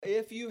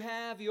If you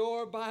have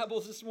your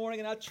Bibles this morning,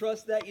 and I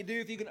trust that you do,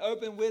 if you can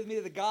open with me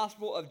to the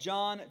Gospel of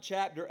John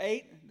chapter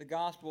 8. The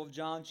Gospel of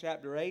John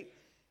chapter 8.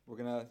 We're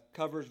going to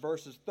cover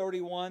verses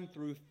 31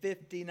 through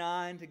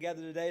 59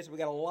 together today, so we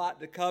got a lot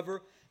to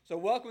cover. So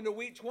welcome to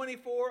week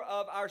 24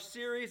 of our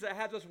series that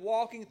has us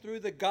walking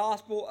through the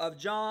Gospel of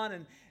John.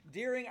 And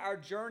during our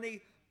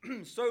journey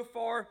so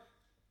far,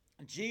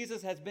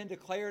 Jesus has been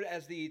declared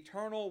as the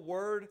eternal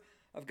Word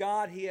of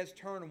God. He has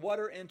turned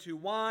water into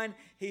wine.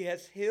 He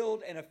has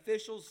healed an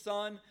official's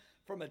son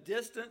from a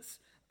distance.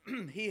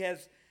 He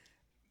has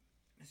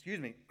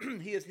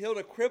healed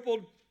a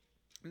crippled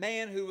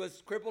man who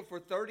was crippled for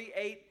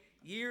 38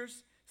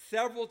 years.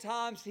 Several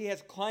times he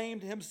has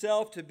claimed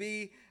himself to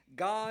be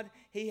God.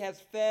 He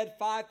has fed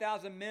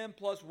 5,000 men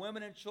plus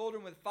women and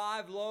children with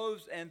 5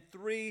 loaves and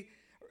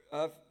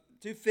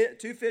two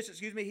fish.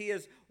 He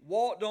has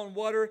walked on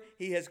water.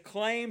 He has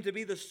claimed to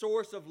be the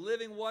source of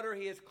living water.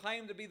 He has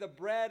claimed to be the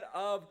bread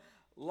of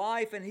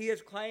life, and he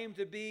has claimed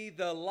to be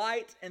the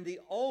light and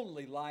the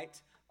only light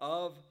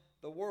of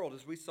the world,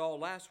 as we saw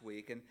last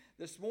week. And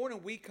this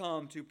morning we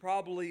come to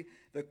probably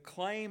the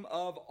claim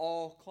of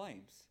all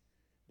claims,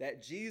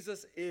 that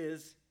Jesus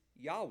is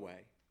Yahweh,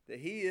 that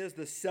he is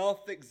the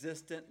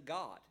self-existent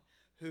God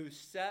who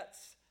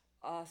sets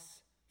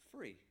us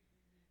free.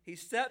 He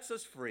sets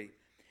us free.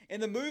 In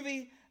the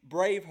movie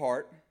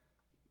Braveheart,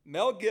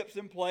 Mel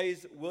Gibson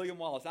plays William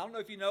Wallace. I don't know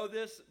if you know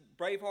this.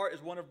 Braveheart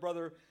is one of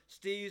Brother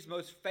Steve's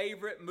most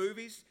favorite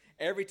movies.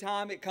 Every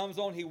time it comes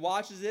on, he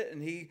watches it,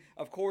 and he,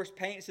 of course,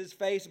 paints his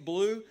face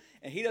blue.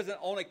 And he doesn't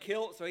own a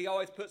kilt, so he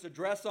always puts a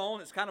dress on.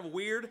 It's kind of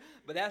weird,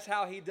 but that's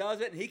how he does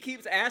it. And he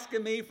keeps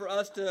asking me for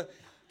us to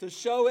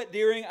show it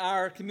during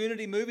our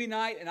community movie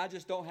night, and I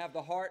just don't have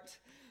the heart.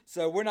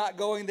 So we're not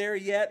going there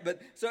yet.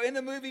 But so in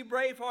the movie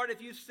Braveheart,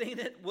 if you've seen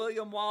it,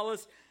 William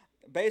Wallace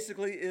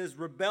basically is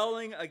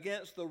rebelling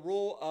against the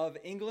rule of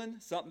England,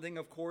 something,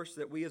 of course,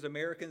 that we as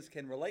Americans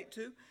can relate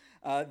to.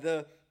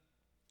 The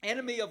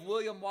enemy of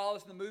William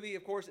Wallace in the movie,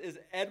 of course, is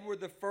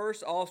Edward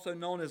I, also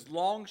known as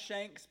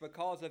Longshanks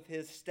because of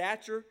his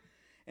stature.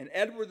 And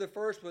Edward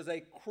I was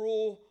a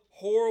cruel,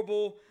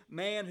 horrible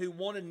man who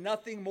wanted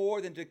nothing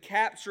more than to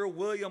capture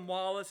William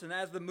Wallace. And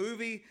as the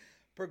movie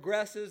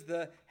progresses,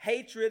 the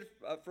hatred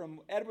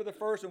from Edward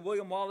I and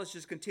William Wallace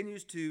just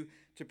continues to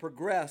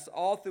progress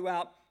all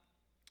throughout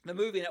the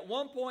movie. And at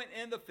one point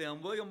in the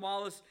film, William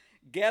Wallace,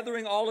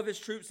 gathering all of his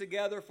troops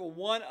together for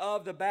one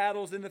of the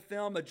battles in the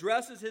film,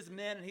 addresses his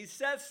men, and he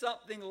says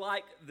something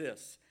like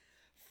this: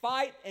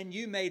 "Fight and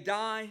you may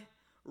die,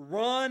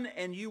 run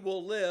and you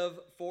will live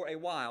for a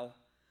while.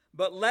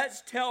 But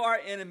let's tell our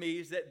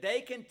enemies that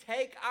they can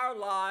take our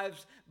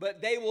lives,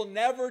 but they will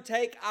never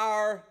take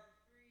our..."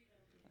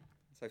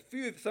 So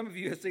some of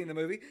you have seen the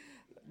movie.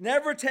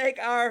 "Never take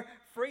our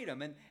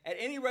freedom." And at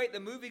any rate, the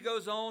movie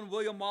goes on.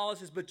 William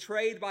Wallace is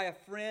betrayed by a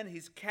friend.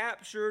 He's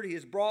captured. He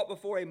is brought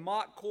before a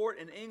mock court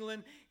in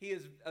England. He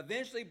is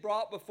eventually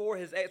brought before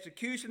his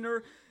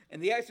executioner.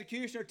 And the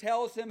executioner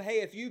tells him,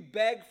 "Hey, if you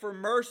beg for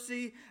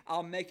mercy,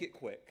 I'll make it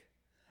quick."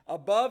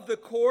 Above the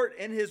court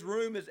in his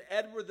room is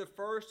Edward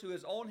I, who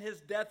is on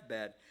his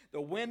deathbed.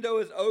 The window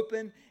is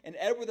open, and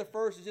Edward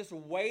I is just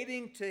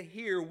waiting to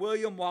hear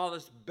William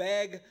Wallace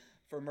beg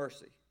for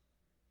mercy.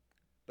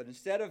 But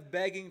instead of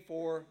begging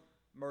for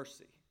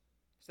mercy,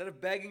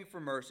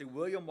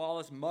 William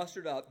Wallace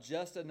mustered up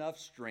just enough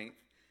strength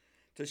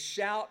to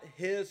shout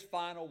his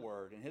final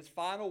word. And his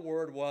final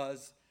word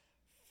was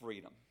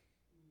freedom.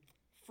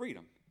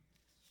 Freedom.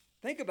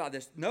 Think about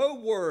this. No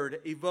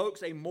word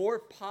evokes a more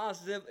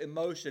positive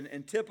emotion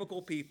in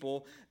typical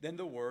people than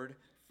the word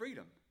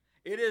freedom.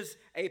 It is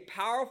a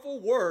powerful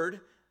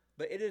word,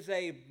 but it is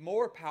a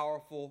more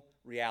powerful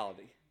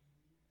reality.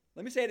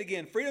 Let me say it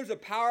again. Freedom is a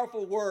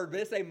powerful word, but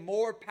it's a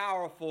more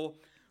powerful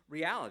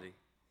reality.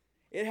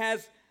 It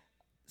has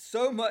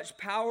so much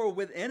power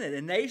within it.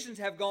 And nations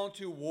have gone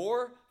to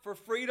war for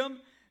freedom.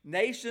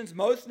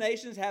 Most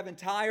nations have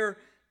entire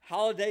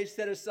holidays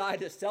set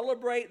aside to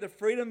celebrate the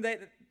freedom that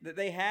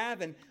they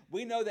have. And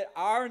we know that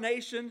our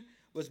nation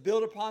was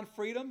built upon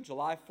freedom.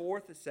 July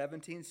 4th,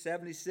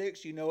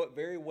 1776. You know it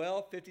very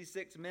well.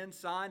 56 men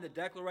signed the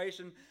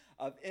Declaration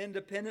of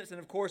Independence. And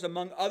of course,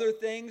 among other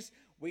things,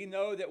 we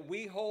know that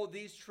we hold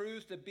these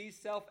truths to be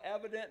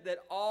self-evident,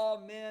 that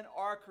all men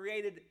are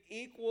created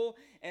equal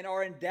and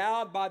are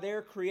endowed by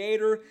their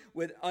Creator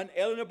with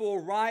unalienable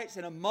rights.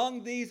 And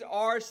among these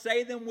are,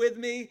 say them with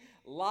me,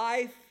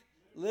 life,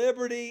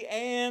 liberty,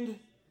 and...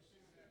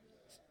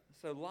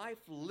 So life,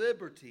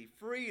 liberty,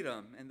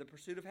 freedom, and the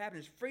pursuit of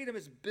happiness. Freedom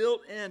is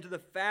built into the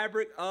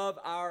fabric of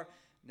our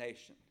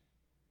nation.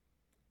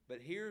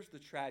 But here's the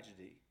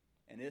tragedy,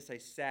 and it's a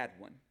sad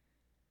one.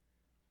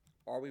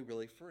 Are we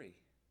really free?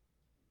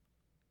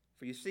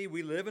 For you see,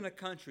 we live in a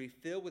country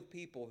filled with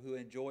people who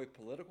enjoy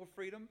political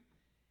freedom,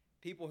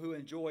 people who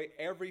enjoy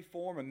every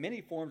form or many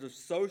forms of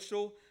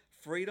social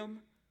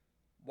freedom,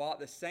 while at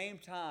the same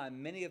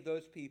time, many of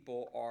those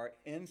people are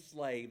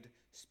enslaved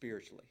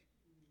spiritually.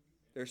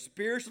 They're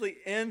spiritually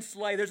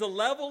enslaved. There's a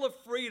level of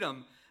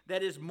freedom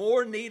that is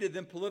more needed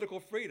than political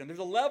freedom. There's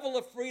a level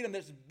of freedom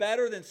that's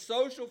better than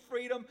social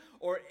freedom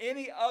or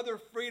any other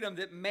freedom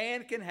that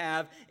man can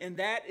have, and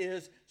that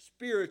is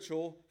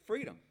spiritual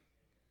freedom.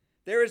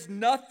 There is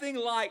nothing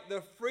like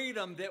the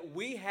freedom that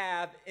we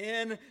have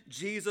in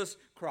Jesus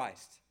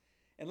Christ.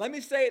 And let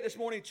me say it this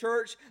morning,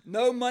 church,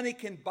 no money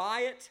can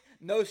buy it,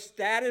 no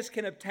status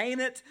can obtain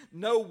it,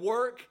 no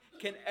work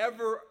can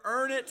ever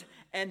earn it,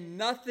 and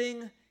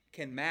nothing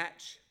can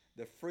match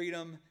the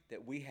freedom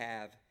that we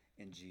have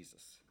in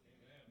Jesus.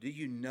 Amen. Do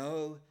you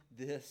know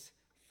this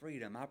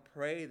freedom? I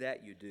pray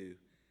that you do.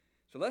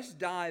 So let's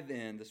dive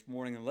in this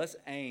morning and let's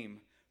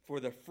aim for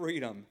the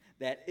freedom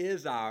that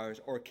is ours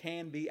or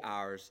can be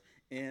ours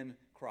in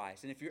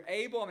Christ. And if you're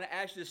able, I'm going to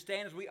ask you to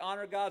stand as we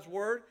honor God's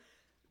word.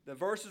 The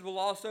verses will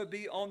also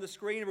be on the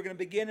screen. We're going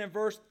to begin in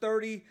verse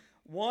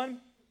 31.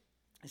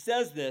 It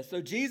says this,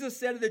 "So Jesus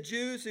said to the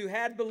Jews who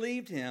had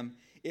believed him,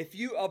 'If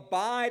you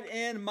abide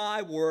in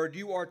my word,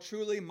 you are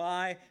truly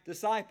my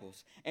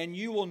disciples, and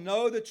you will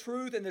know the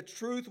truth, and the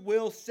truth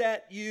will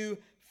set you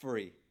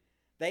free.'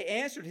 They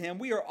answered him,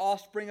 'We are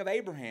offspring of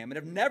Abraham and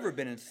have never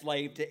been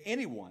enslaved to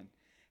anyone.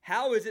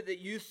 How is it that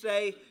you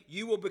say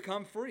you will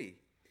become free?'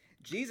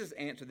 Jesus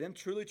answered them,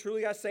 'Truly,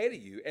 truly, I say to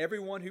you,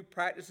 everyone who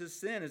practices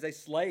sin is a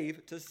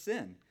slave to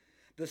sin.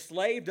 The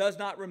slave does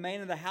not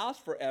remain in the house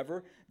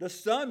forever. The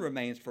son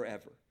remains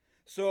forever.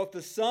 So if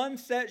the Son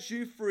sets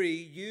you free,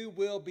 you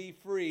will be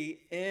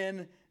free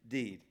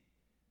indeed.'"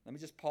 Let me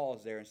just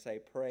pause there and say,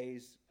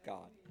 praise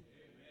God.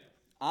 Amen.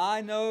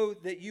 "I know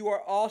that you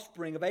are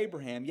offspring of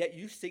Abraham, yet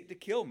you seek to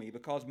kill me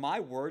because my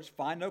words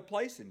find no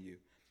place in you.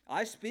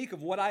 I speak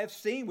of what I have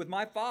seen with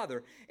my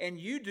father, and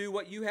you do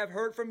what you have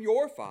heard from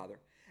your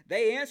father."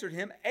 They answered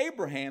him,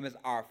 "Abraham is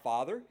our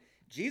father."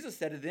 Jesus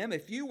said to them,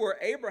 "If you were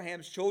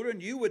Abraham's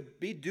children, you would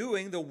be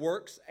doing the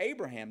works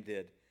Abraham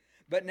did.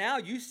 But now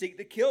you seek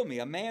to kill me,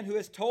 a man who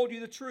has told you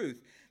the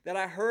truth that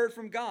I heard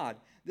from God.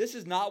 This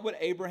is not what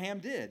Abraham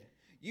did.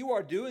 You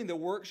are doing the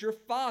works your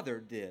father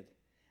did."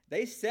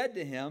 They said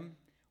to him,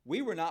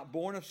 "We were not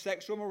born of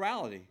sexual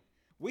morality.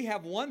 We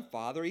have one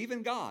Father,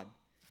 even God."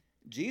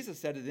 Jesus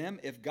said to them,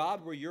 "If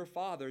God were your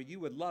father, you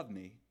would love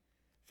me,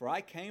 for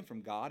I came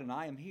from God and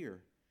I am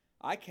here.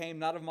 I came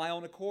not of my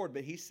own accord,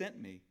 but he sent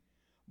me.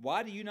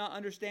 Why do you not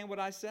understand what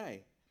I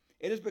say?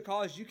 It is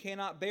because you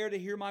cannot bear to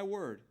hear my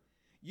word.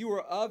 You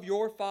are of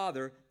your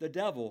father, the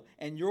devil,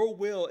 and your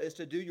will is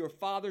to do your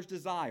father's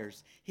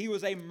desires. He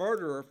was a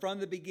murderer from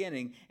the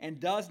beginning and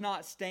does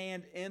not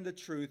stand in the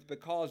truth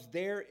because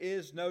there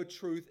is no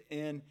truth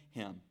in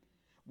him.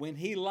 When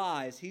he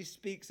lies, he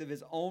speaks of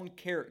his own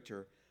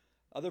character.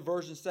 Other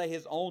versions say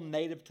his own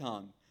native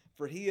tongue,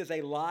 for he is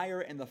a liar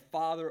and the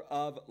father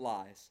of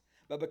lies.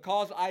 But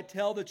because I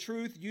tell the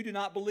truth, you do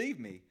not believe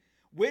me.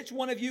 Which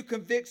one of you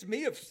convicts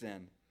me of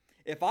sin?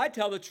 If I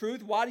tell the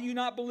truth, why do you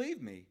not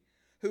believe me?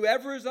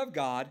 Whoever is of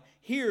God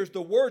hears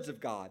the words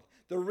of God.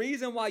 The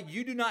reason why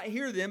you do not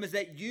hear them is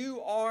that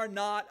you are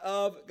not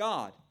of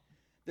God."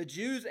 The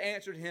Jews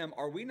answered him,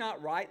 "Are we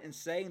not right in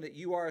saying that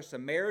you are a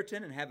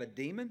Samaritan and have a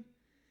demon?"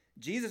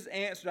 Jesus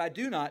answered, "I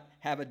do not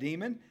have a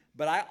demon,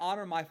 but I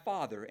honor my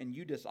Father, and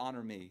you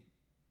dishonor me.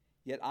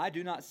 Yet I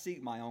do not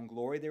seek my own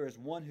glory. There is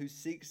one who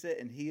seeks it,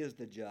 and he is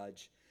the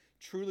judge.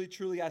 Truly,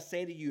 truly, I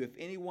say to you, if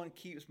anyone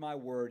keeps my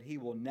word, he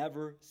will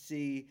never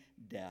see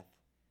death."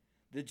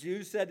 The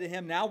Jews said to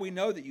him, "Now we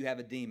know that you have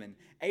a demon.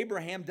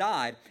 Abraham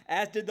died,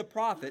 as did the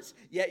prophets.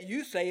 Yet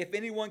you say, if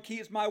anyone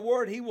keeps my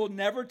word, he will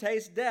never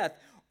taste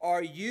death.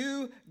 Are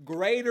you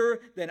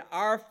greater than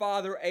our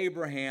father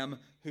Abraham,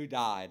 who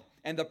died?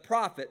 And the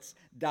prophets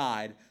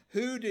died.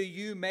 Who do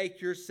you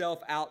make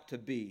yourself out to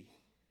be?"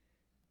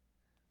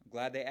 I'm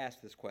glad they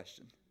asked this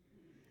question.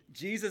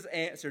 Jesus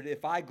answered,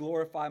 "If I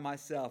glorify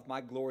myself, my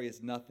glory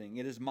is nothing.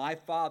 It is my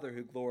Father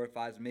who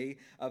glorifies me,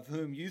 of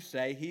whom you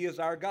say he is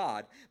our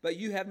God. But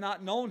you have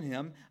not known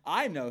him.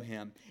 I know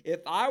him. If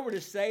I were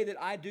to say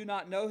that I do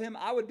not know him,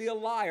 I would be a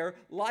liar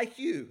like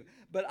you.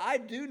 But I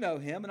do know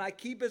him, and I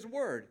keep his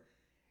word.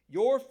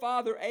 Your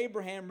father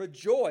Abraham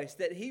rejoiced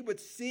that he would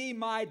see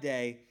my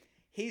day.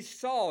 He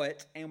saw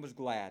it and was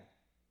glad."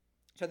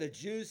 So the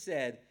Jews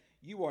said,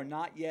 "You are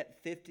not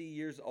yet 50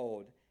 years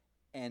old,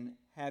 and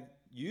have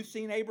you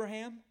seen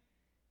Abraham?"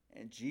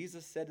 And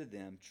Jesus said to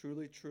them,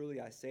 "Truly,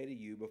 truly, I say to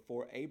you,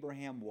 before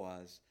Abraham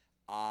was,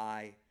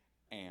 I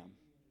am."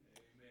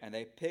 Amen. And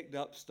they picked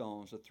up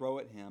stones to throw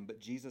at him, but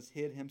Jesus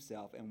hid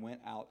himself and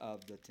went out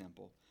of the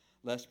temple.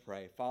 Let's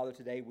pray. Father,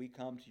 today we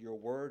come to your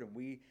word and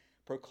we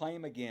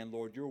proclaim again,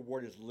 Lord, your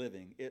word is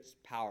living, it's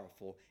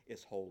powerful,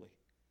 it's holy.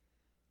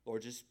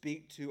 Lord, just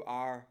speak to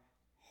our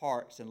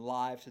hearts and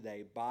lives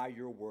today by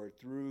your word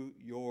through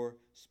your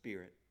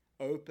Spirit.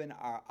 Open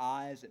our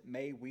eyes that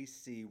may we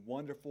see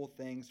wonderful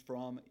things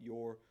from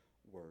your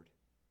word.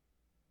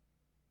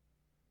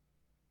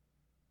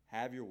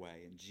 Have your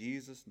way. In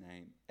Jesus'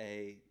 name,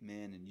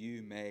 amen. And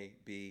you may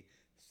be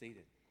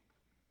seated.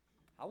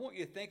 I want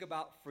you to think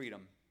about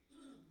freedom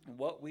and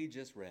what we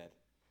just read.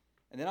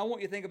 And then I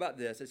want you to think about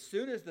this. As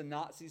soon as the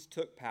Nazis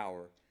took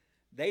power,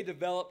 they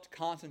developed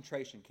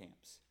concentration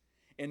camps.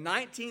 In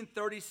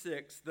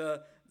 1936,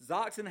 the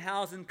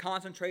Sachsenhausen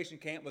concentration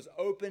camp was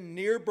opened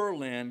near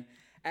Berlin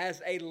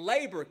as a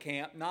labor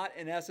camp, not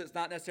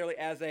necessarily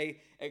as a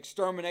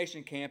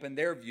extermination camp in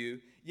their view.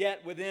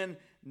 Yet within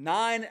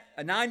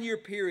a 9-year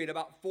period,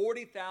 about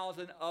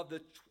 40,000 of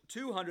the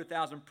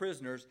 200,000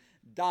 prisoners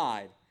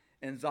died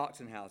in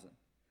Sachsenhausen.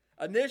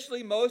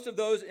 Initially, most of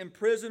those in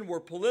prison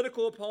were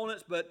political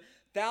opponents, but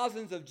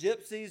thousands of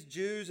gypsies,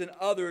 Jews, and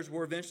others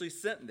were eventually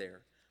sent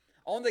there.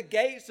 On the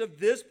gates of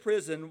this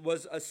prison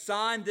was a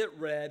sign that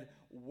read,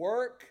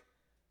 "Work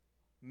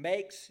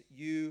makes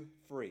you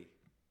free."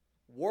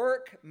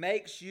 Work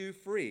makes you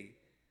free.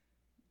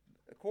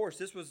 Of course,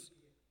 this was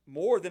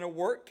more than a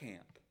work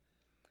camp.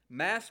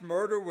 Mass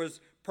murder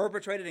was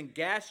perpetrated in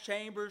gas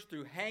chambers,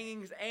 through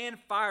hangings and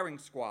firing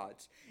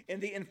squads.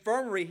 In the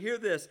infirmary, hear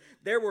this,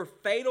 there were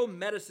fatal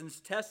medicines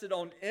tested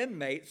on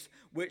inmates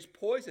which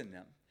poisoned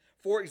them.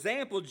 For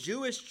example,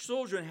 Jewish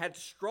children had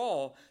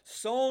straw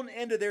sewn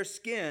into their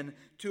skin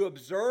to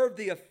observe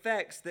the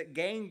effects that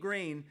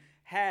gangrene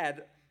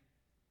had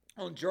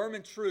on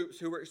German troops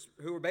who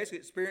were basically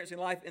experiencing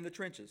life in the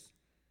trenches.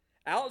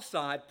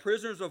 Outside,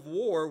 prisoners of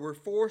war were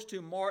forced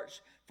to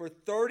march for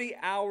 30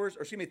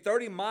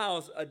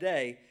 miles a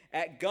day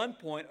at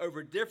gunpoint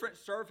over different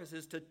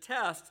surfaces to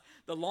test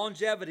the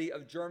longevity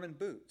of German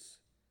boots.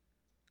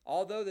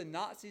 Although the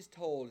Nazis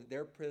told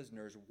their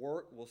prisoners,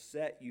 "Work will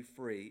set you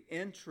free,"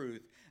 in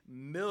truth,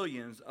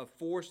 millions of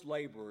forced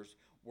laborers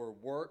were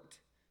worked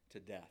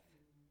to death.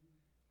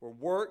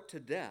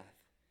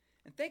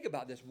 And think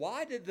about this.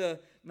 Why did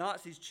the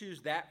Nazis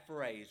choose that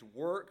phrase,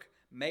 "Work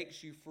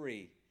makes you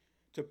free,"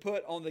 to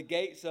put on the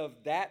gates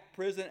of that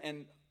prison?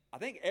 And I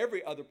think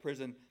every other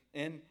prison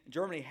in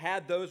Germany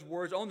had those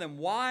words on them.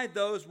 Why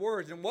those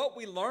words? And what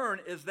we learn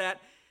is that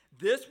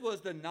this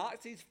was the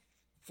Nazis'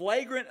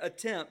 flagrant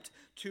attempt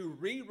to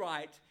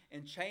rewrite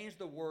and change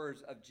the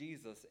words of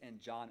Jesus in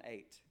John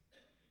 8.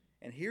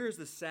 And here is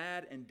the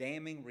sad and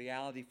damning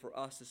reality for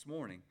us this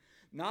morning.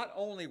 Not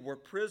only were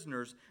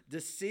prisoners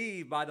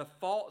deceived by the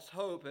false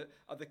hope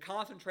of the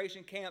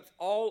concentration camps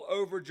all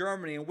over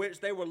Germany, in which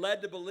they were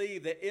led to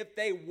believe that if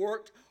they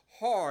worked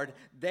hard,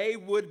 they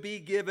would be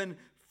given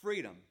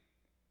freedom.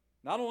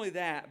 Not only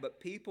that, but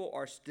people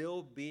are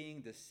still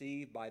being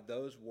deceived by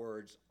those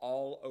words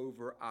all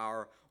over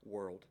our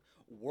world.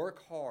 Work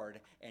hard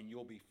and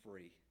you'll be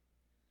free.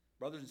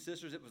 Brothers and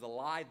sisters, it was a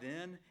lie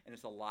then and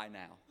it's a lie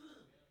now.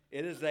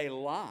 It is a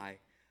lie.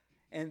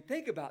 And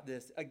think about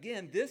this.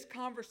 Again, this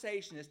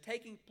conversation is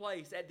taking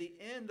place at the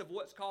end of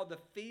what's called the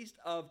Feast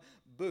of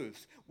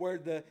Booths, where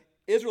the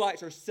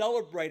Israelites are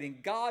celebrating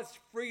God's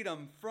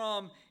freedom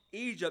from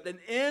Egypt. And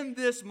in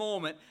this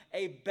moment,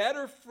 a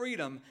better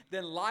freedom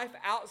than life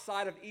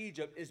outside of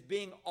Egypt is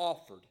being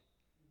offered.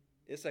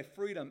 It's a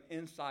freedom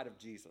inside of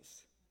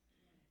Jesus.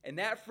 And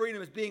that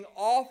freedom is being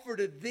offered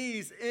to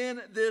these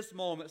in this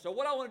moment. So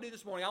what I want to do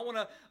this morning, I want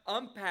to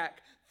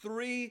unpack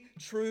 3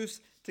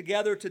 truths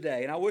together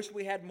today. And I wish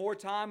we had more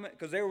time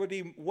because there would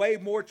be way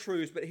more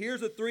truths. But here's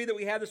the 3 that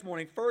we have this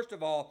morning. First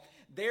of all,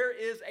 there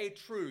is a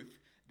truth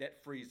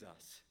that frees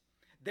us.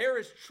 There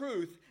is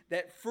truth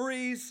that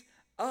frees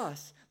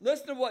us.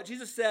 Listen to what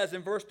Jesus says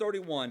in verse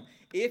 31.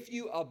 "If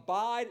you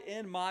abide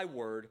in my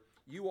word,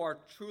 you are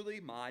truly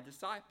my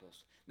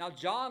disciples." Now,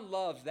 John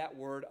loves that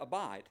word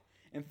abide.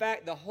 In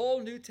fact, throughout the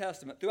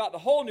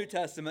whole New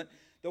Testament,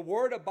 the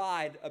word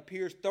abide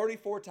appears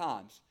 34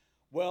 times.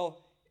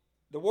 Well,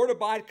 the word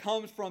abide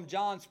comes from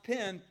John's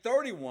pen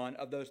 31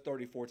 of those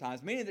 34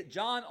 times, meaning that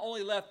John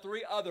only left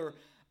 3 other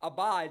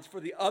abides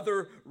for the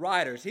other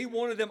writers. He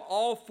wanted them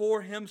all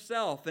for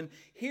himself. And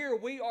here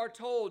we are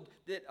told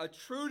that a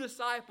true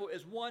disciple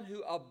is one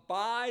who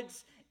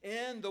abides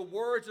in the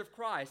words of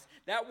Christ.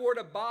 That word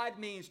abide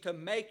means to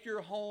make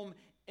your home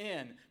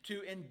in,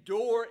 to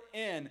endure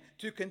in,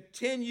 to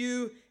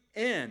continue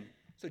in.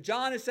 So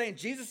John is saying,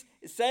 Jesus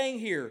is saying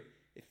here,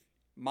 if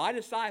my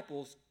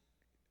disciples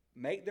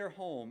make their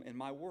home in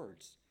my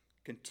words,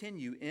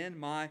 continue in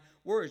my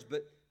words.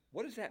 But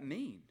what does that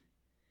mean?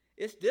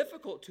 It's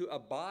difficult to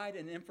abide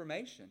in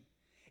information.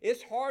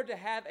 It's hard to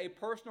have a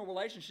personal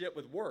relationship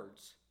with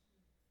words,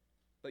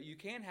 but you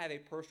can have a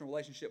personal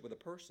relationship with a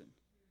person.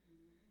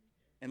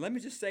 And let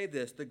me just say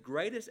this, the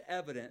greatest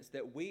evidence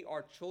that we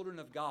are children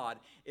of God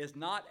is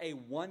not a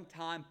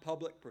one-time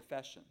public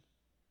profession.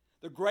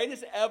 The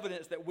greatest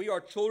evidence that we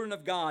are children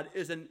of God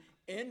is an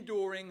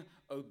enduring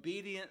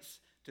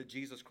obedience to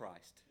Jesus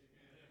Christ.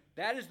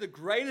 That is the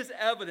greatest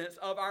evidence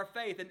of our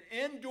faith, an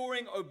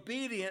enduring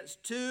obedience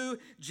to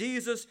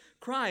Jesus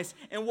Christ.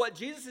 And what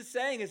Jesus is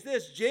saying is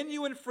this,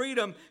 genuine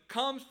freedom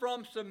comes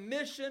from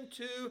submission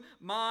to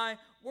my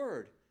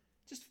word.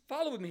 Just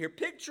follow with me here.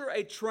 Picture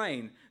a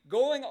train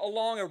going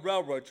along a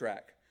railroad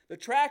track. The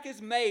track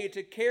is made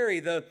to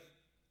carry the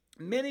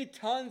many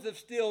tons of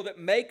steel that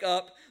make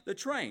up the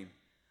train.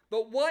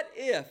 But what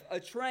if a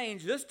train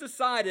just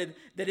decided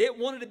that it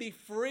wanted to be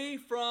free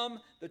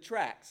from the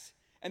tracks?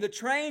 And the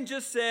train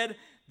just said,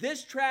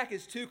 this track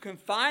is too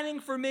confining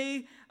for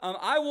me.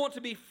 I want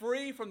to be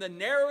free from the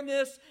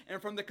narrowness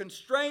and from the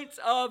constraints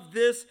of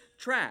this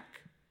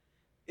track.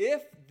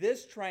 If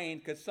this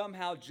train could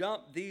somehow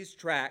jump these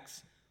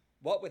tracks,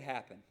 what would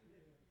happen?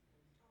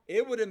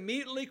 It would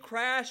immediately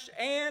crash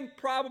and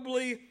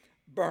probably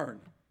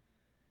burn.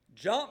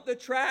 Jump the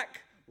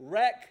track,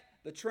 wreck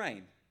the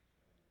train.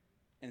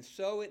 And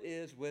so it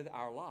is with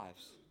our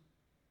lives.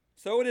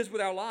 So it is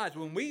with our lives.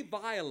 When we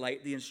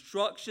violate the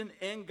instruction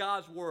in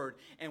God's word,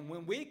 and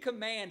when we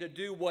command to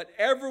do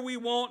whatever we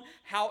want,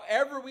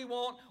 however we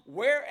want,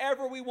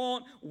 wherever we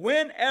want,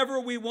 whenever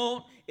we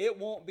want, it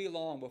won't be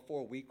long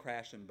before we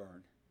crash and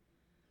burn.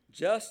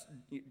 Just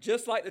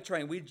like the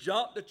train, we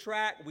jump the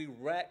track, we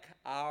wreck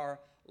our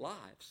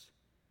lives.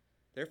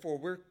 Therefore,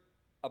 we're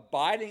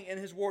abiding in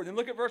his word. And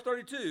look at verse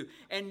 32.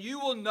 And you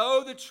will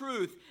know the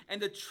truth,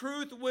 and the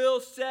truth will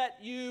set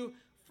you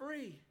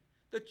free.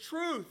 The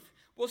truth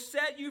will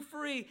set you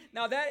free.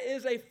 Now, that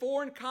is a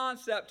foreign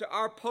concept to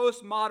our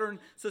postmodern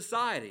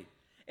society.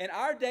 In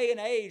our day and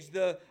age,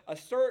 a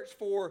search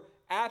for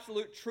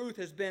absolute truth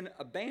has been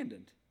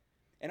abandoned.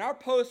 In our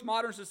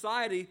postmodern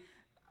society,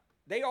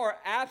 they are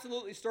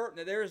absolutely certain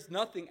that there is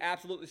nothing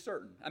absolutely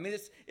certain. I mean,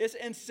 it's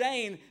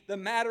insane the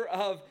matter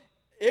of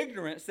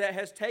ignorance that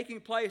has taken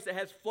place, that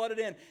has flooded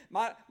in.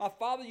 My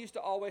father used to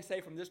always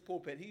say from this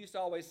pulpit, he used to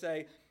always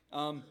say,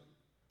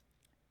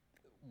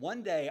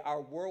 one day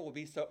our world will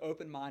be so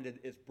open-minded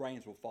its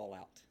brains will fall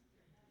out.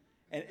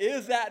 And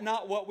is that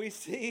not what we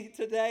see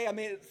today? I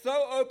mean, it's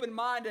so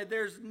open-minded,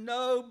 there's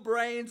no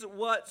brains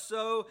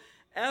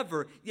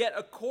whatsoever. Yet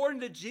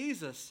according to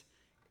Jesus,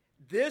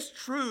 this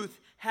truth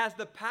has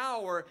the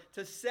power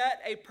to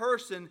set a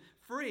person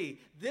free.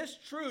 This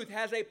truth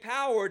has a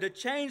power to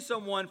change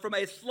someone from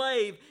a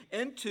slave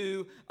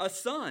into a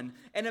son.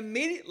 And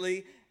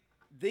immediately,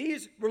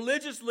 these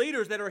religious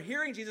leaders that are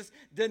hearing Jesus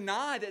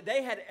deny that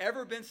they had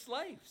ever been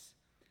slaves.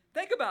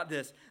 Think about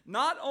this.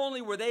 Not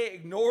only were they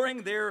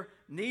ignoring their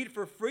need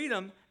for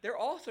freedom, they're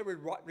also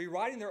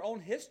rewriting their own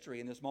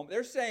history in this moment.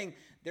 They're saying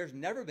there's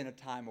never been a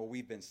time where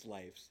we've been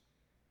slaves.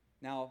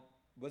 Now,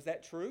 was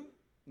that true?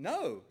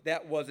 No,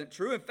 that wasn't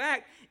true. In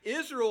fact,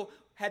 Israel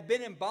had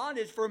been in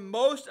bondage for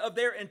most of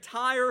their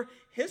entire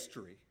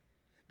history.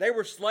 They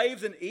were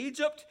slaves in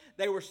Egypt.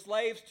 They were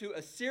slaves to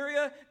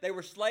Assyria. They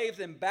were slaves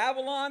in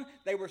Babylon.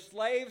 They were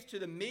slaves to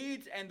the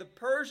Medes and the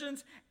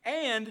Persians.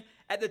 And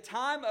at the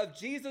time of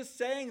Jesus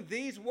saying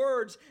these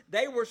words,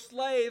 they were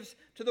slaves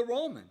to the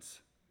Romans.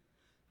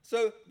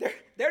 So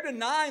they're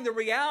denying the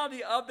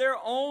reality of their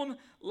own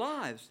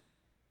lives.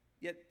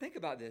 Yet think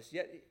about this.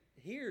 Yet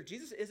here,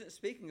 Jesus isn't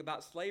speaking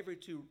about slavery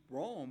to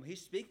Rome.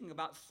 He's speaking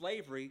about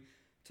slavery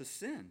to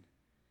sin.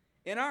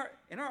 In our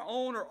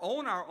own or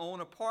on our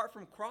own, apart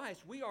from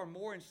Christ, we are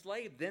more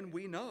enslaved than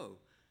we know,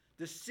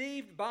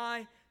 deceived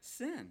by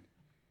sin.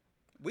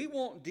 We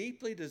won't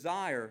deeply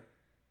desire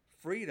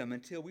freedom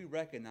until we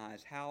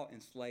recognize how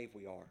enslaved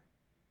we are.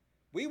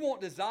 We won't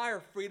desire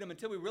freedom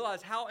until we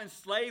realize how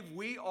enslaved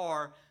we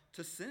are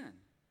to sin.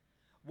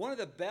 One of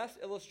the best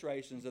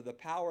illustrations of the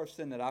power of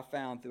sin that I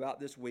found throughout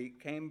this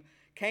week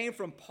came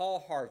from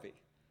Paul Harvey.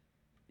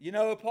 You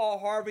know Paul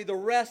Harvey, the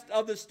rest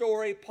of the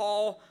story,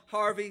 Paul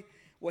Harvey.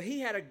 Well,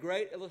 he had a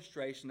great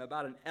illustration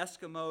about an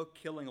Eskimo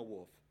killing a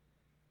wolf.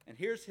 And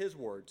here's his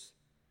words.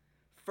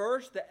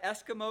 First, the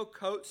Eskimo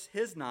coats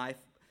his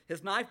knife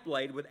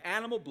blade with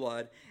animal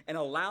blood and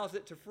allows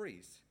it to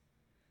freeze.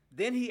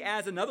 Then he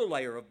adds another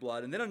layer of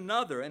blood, and then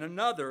another and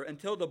another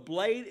until the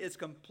blade is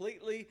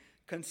completely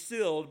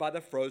concealed by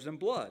the frozen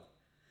blood.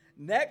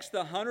 Next,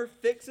 the hunter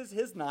fixes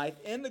his knife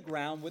in the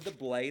ground with the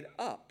blade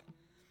up.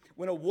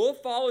 When a wolf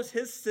follows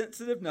his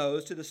sensitive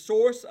nose to the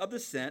source of the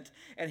scent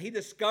and he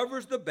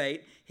discovers the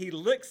bait, he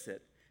licks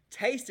it,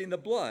 tasting the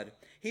blood.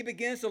 He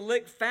begins to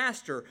lick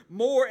faster,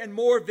 more and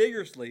more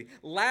vigorously,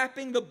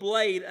 lapping the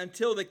blade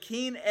until the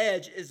keen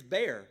edge is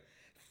bare.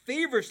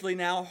 Feverishly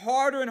now,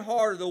 harder and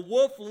harder, the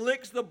wolf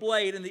licks the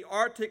blade in the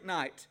Arctic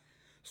night.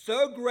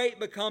 So great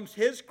becomes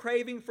his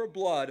craving for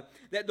blood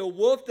that the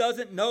wolf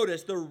doesn't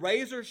notice the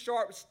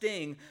razor-sharp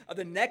sting of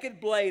the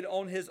naked blade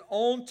on his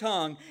own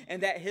tongue,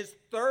 and that his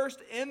thirst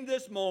in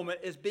this moment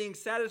is being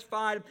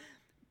satisfied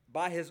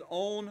by his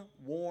own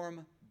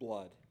warm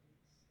blood.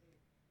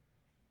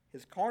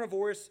 His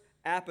carnivorous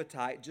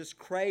appetite just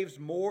craves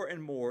more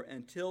and more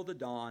until the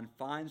dawn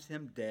finds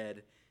him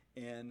dead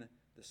in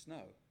the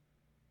snow.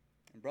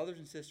 And brothers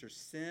and sisters,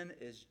 sin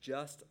is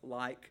just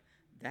like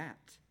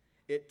that.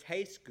 It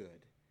tastes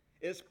good.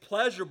 It's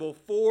pleasurable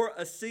for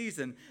a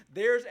season.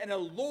 There's an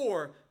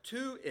allure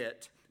to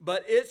it,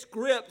 but its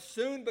grip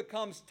soon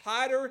becomes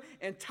tighter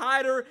and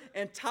tighter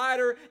and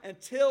tighter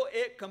until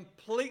it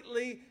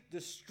completely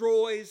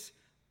destroys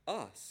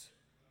us.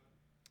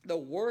 The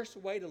worst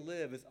way to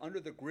live is under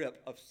the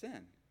grip of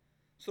sin.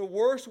 It's the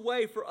worst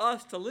way for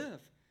us to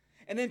live.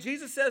 And then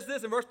Jesus says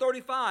this in verse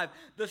 35,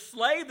 the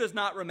slave does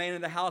not remain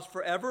in the house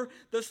forever,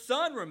 the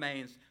son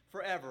remains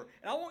forever.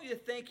 And I want you to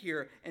think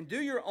here and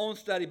do your own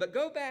study, but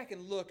go back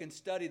and look and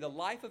study the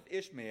life of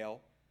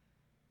Ishmael,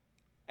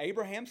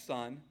 Abraham's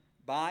son,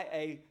 by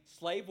a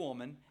slave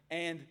woman,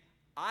 and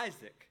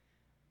Isaac,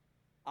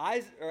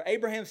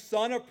 Abraham's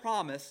son of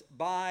promise,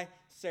 by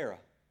Sarah.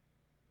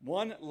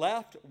 One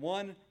left,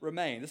 one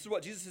remained. This is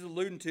what Jesus is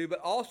alluding to, but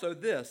also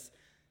this.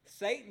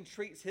 Satan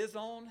treats his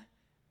own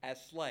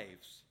as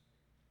slaves.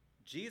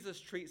 Jesus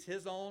treats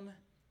his own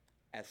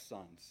as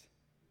sons.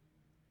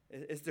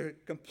 It's the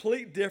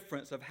complete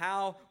difference of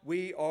how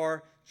we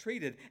are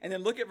treated. And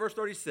then look at verse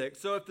 36.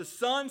 So if the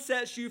Son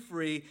sets you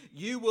free,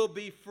 you will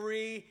be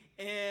free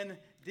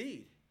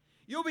indeed.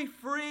 You'll be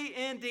free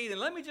indeed. And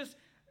let me just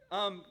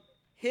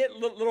hit a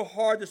little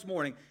hard this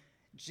morning.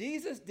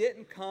 Jesus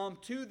didn't come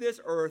to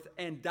this earth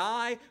and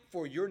die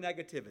for your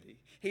negativity.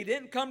 He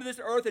didn't come to this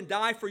earth and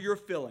die for your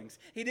feelings.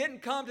 He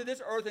didn't come to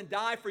this earth and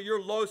die for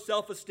your low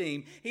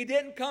self-esteem. He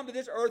didn't come to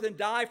this earth and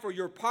die for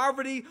your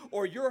poverty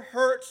or your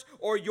hurts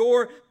or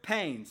your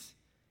pains.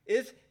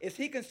 Is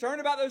he concerned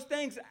about those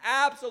things?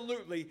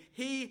 Absolutely.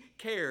 He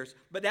cares.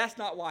 But that's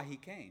not why he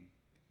came.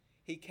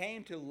 He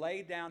came to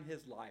lay down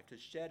his life, to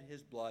shed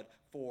his blood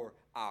for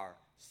our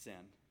sin.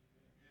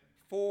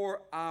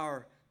 For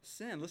our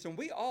sin. Listen,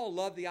 we all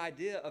love the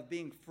idea of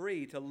being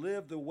free to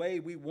live the way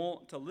we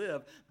want to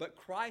live, but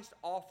Christ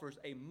offers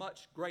a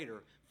much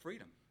greater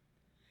freedom.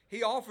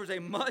 He offers a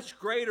much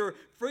greater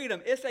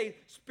freedom. It's a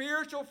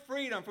spiritual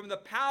freedom from the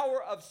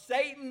power of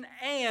Satan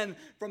and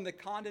from the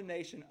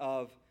condemnation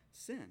of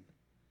sin.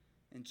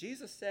 And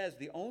Jesus says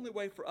the only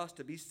way for us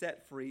to be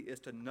set free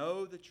is to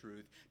know the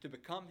truth, to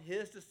become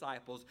his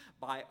disciples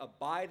by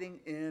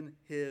abiding in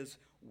his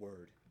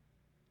word.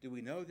 Do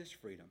we know this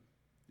freedom?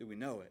 Do we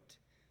know it?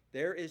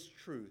 There is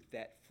truth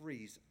that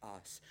frees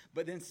us.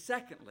 But then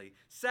secondly,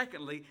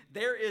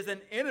 there is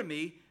an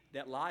enemy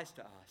that lies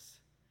to us.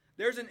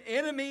 There's an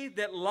enemy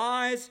that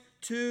lies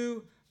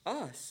to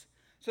us.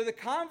 So the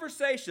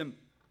conversation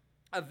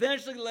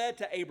eventually led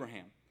to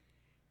Abraham,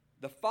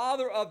 the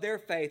father of their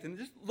faith. And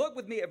just look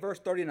with me at verse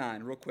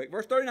 39 real quick.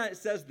 Verse 39, it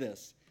says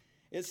this.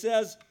 It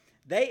says,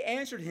 they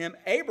answered him,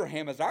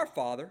 Abraham is our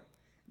father.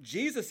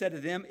 Jesus said to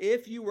them,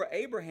 if you were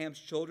Abraham's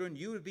children,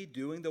 you would be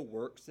doing the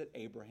works that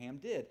Abraham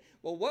did.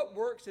 Well, what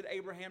works did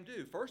Abraham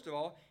do? First of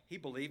all, he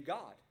believed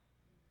God.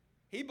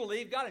 He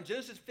believed God. In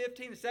Genesis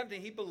 15 and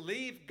 17, he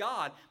believed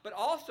God. But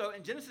also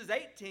in Genesis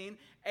 18,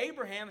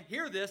 Abraham,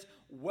 hear this,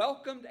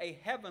 welcomed a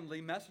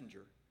heavenly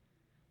messenger.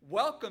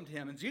 Welcomed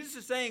him. And Jesus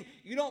is saying,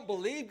 you don't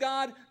believe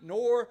God,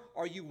 nor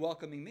are you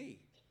welcoming me.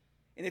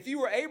 And if you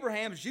were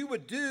Abraham's, you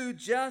would do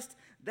just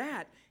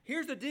that.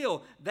 Here's the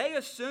deal. They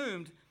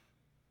assumed,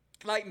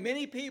 like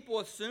many people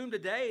assume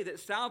today, that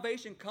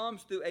salvation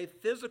comes through a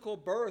physical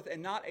birth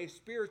and not a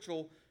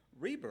spiritual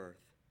rebirth.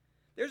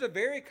 There's a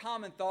very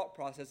common thought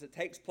process that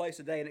takes place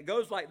today, and it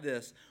goes like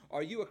this.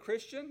 Are you a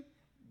Christian?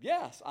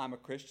 Yes, I'm a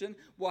Christian.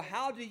 Well,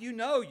 how do you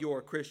know you're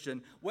a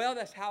Christian? Well,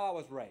 that's how I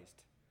was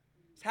raised.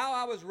 It's how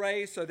I was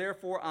raised, so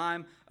therefore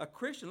I'm a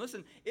Christian.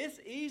 Listen, it's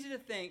easy to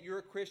think you're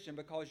a Christian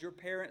because your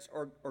parents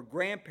or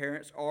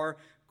grandparents are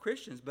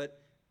Christians,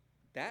 but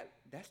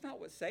that's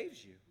not what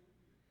saves you.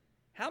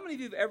 How many of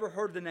you have ever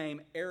heard the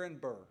name Aaron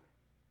Burr?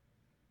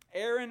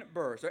 Aaron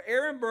Burr. So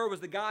Aaron Burr was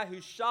the guy who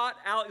shot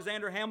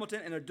Alexander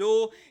Hamilton in a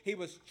duel. He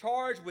was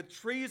charged with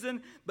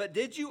treason. But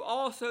did you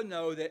also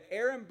know that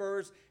Aaron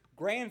Burr's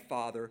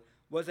grandfather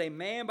was a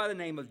man by the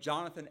name of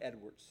Jonathan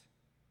Edwards?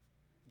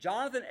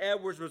 Jonathan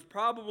Edwards was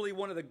probably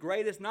one of the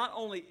greatest, not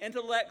only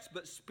intellects,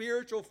 but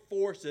spiritual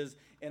forces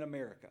in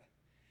America.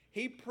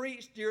 He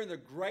preached during the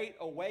Great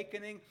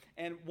Awakening,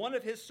 and one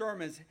of his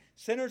sermons,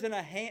 Sinners in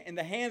the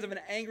Hands of an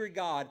Angry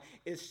God,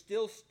 is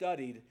still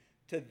studied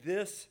to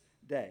this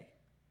day.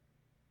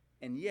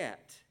 And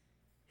yet,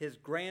 his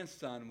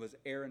grandson was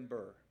Aaron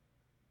Burr.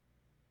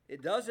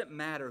 It doesn't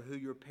matter who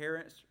your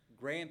parents,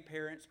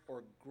 grandparents,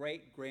 or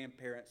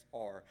great-grandparents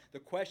are. The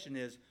question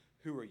is,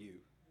 who are you?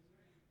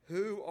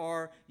 Who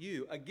are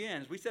you?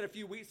 Again, as we said a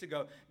few weeks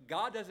ago,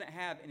 God doesn't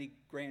have any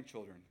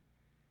grandchildren.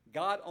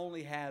 God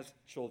only has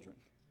children.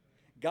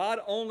 God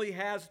only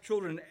has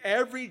children.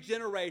 Every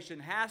generation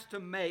has to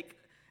make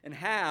and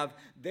have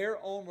their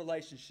own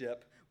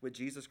relationship with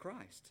Jesus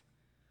Christ.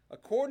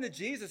 According to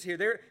Jesus here,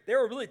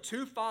 there are really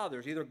two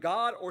fathers, either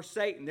God or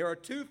Satan. There are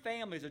two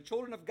families, the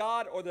children of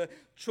God or the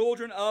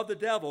children of the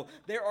devil.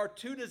 There are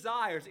two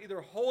desires, either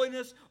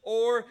holiness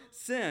or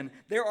sin.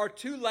 There are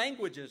two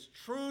languages,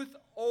 truth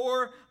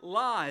or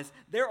lies.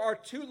 There are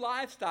two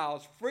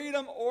lifestyles,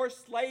 freedom or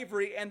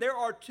slavery. And there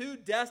are two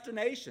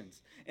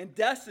destinations and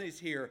destinies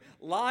here,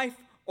 life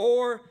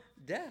or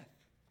death.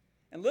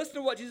 And listen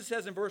to what Jesus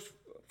says in verse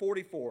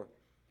 44.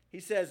 He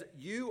says,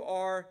 you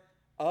are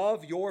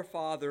of your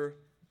father,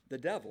 the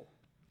devil.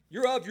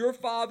 You're of your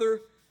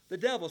father, the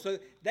devil. So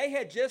they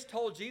had just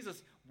told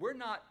Jesus, we're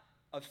not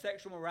of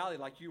sexual morality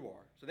like you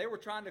are. So they were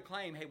trying to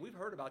claim, hey, we've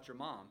heard about your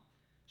mom.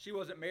 She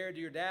wasn't married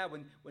to your dad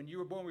when you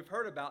were born. We've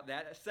heard about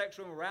that.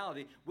 Sexual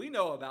morality. We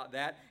know about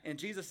that. And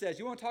Jesus says,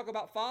 you want to talk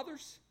about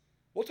fathers?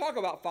 We'll talk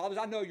about fathers.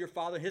 I know your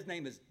father. His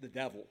name is the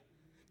devil.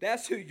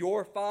 That's who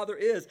your father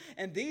is.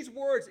 And these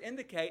words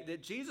indicate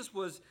that Jesus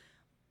was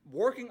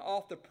working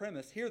off the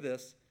premise, hear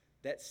this,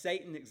 that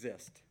Satan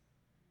exists.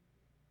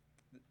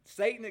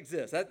 Satan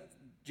exists.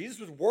 Jesus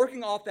was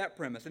working off that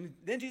premise. And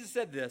then Jesus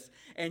said this,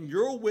 and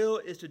your will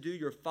is to do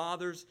your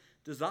father's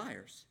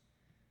desires.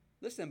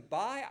 Listen,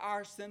 by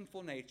our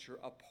sinful nature,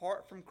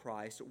 apart from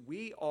Christ,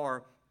 we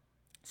are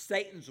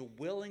Satan's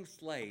willing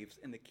slaves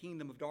in the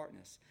kingdom of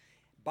darkness.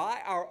 By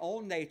our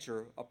own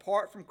nature,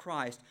 apart from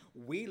Christ,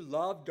 we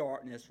love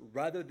darkness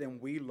rather than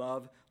we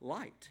love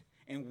light.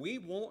 And we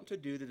want to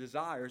do the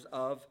desires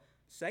of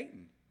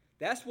Satan.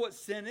 That's what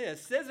sin is.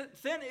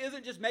 Sin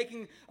isn't just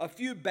making a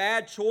few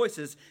bad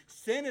choices.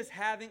 Sin is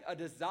having a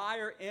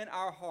desire in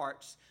our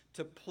hearts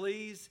to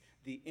please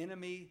the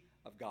enemy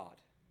of God.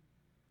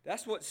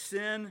 That's what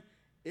sin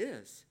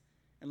is.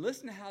 And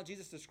listen to how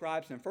Jesus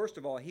describes him. First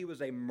of all, he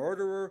was a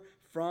murderer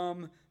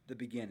from the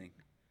beginning.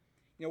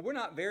 You know, we're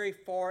not very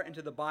far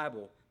into the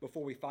Bible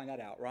before we find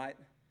that out, right?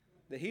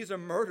 That he's a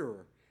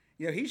murderer.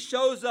 You know, he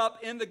shows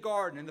up in the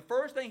garden, and the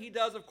first thing he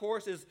does, of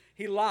course, is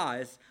he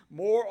lies.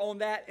 More on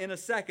that in a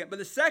second. But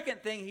the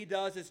second thing he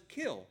does is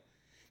kill.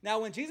 Now,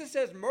 when Jesus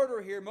says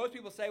murder here, most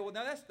people say, well,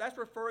 no, that's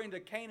referring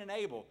to Cain and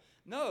Abel.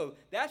 No,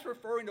 that's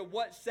referring to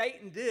what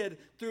Satan did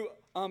through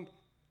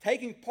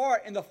taking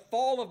part in the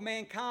fall of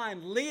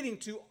mankind, leading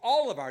to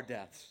all of our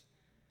deaths.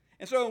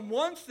 And so in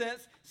one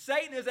sense,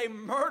 Satan is a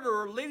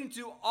murderer leading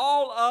to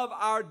all of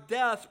our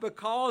deaths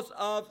because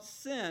of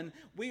sin.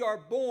 We are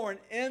born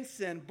in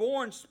sin,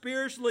 born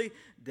spiritually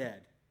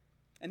dead.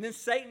 And then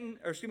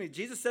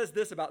Jesus says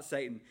this about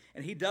Satan,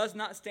 and he does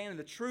not stand in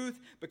the truth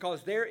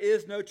because there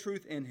is no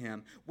truth in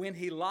him. When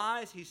he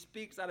lies, he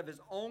speaks out of his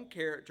own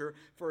character,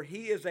 for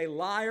he is a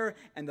liar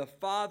and the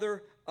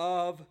father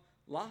of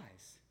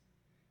lies.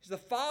 He's the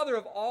father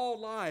of all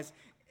lies.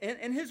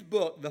 In his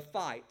book, The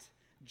Fight,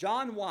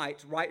 John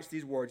White writes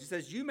these words. He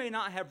says, "You may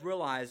not have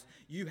realized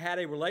you had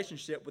a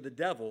relationship with the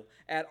devil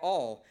at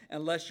all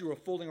unless you were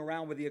fooling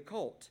around with the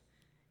occult.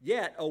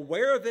 Yet,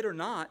 aware of it or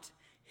not,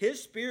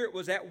 his spirit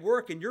was at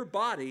work in your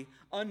body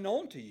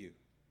unknown to you.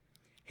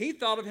 He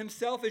thought of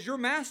himself as your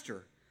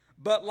master,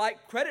 but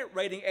like credit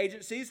rating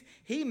agencies,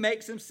 he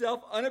makes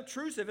himself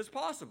unobtrusive as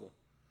possible.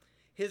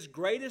 His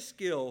greatest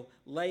skill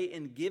lay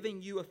in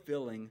giving you a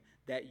feeling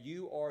that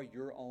you are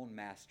your own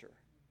master.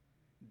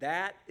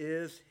 That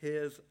is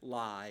his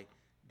lie,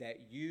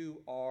 that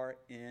you are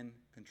in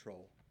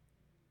control."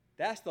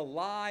 That's the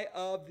lie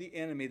of the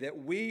enemy, that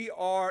we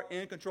are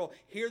in control.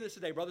 Hear this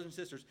today, brothers and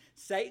sisters.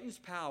 Satan's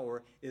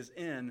power is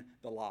in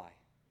the lie.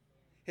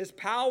 His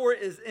power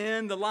is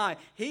in the lie.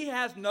 He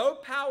has no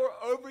power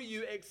over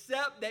you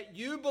except that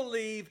you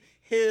believe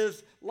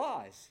his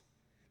lies,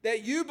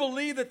 that you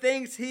believe the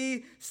things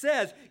he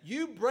says.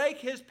 You break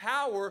his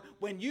power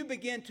when you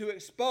begin to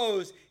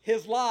expose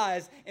his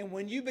lies and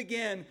when you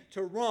begin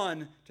to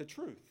run to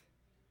truth.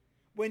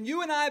 When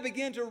you and I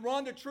begin to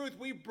run to truth,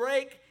 we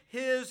break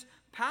his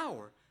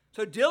power.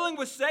 So dealing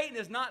with Satan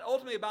is not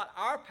ultimately about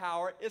our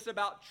power, it's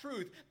about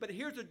truth. But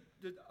here's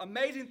the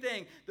amazing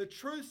thing. The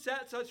truth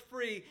sets us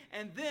free,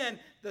 and then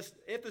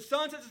if the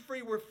Son sets us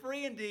free, we're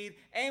free indeed,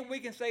 and we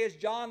can say as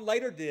John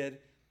later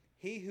did,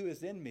 "He who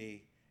is in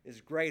me is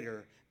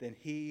greater than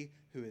he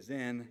who is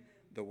in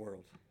the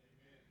world."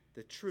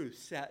 The truth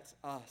sets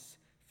us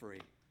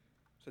free.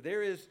 So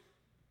there is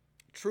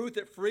truth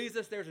that frees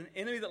us. There's an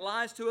enemy that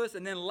lies to us.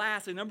 And then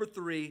lastly, number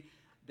 3,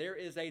 there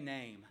is a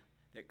name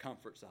that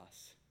comforts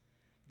us.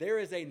 There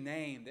is a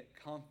name that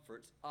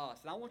comforts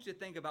us. And I want you to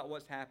think about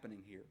what's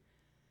happening here.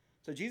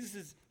 So Jesus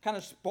is kind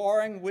of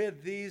sparring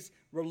with these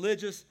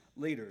religious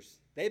leaders.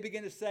 They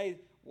begin to say,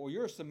 "Well,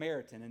 you're a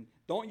Samaritan, and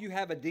don't you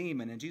have a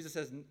demon?" And Jesus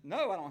says,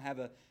 "No, I don't have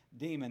a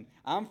demon.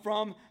 I'm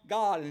from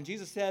God." And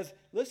Jesus says,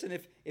 "Listen,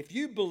 if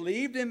you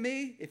believed in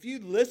me, if you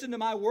listened to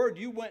my word,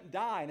 you wouldn't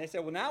die." And they said,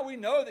 "Well, now we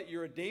know that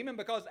you're a demon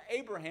because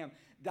Abraham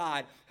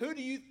died. Who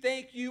do you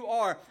think you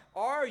are?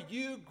 Are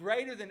you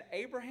greater than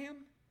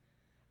Abraham?"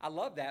 I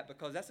love that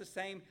because that's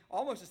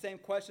almost the same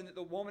question that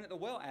the woman at the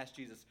well asked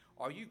Jesus.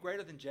 "Are you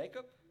greater than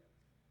Jacob?"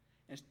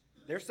 And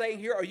they're saying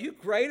here, "Are you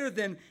greater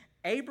than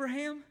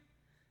Abraham?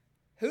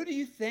 Who do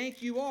you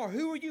think you are?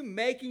 Who are you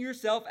making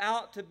yourself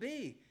out to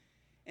be?"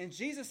 And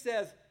Jesus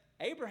says,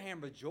 "Abraham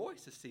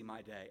rejoiced to see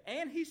my day,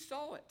 and he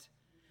saw it."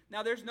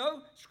 Now, there's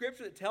no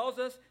scripture that tells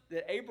us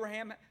that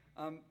Abraham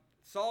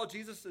saw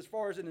Jesus as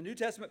far as in the New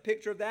Testament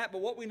picture of that,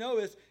 but what we know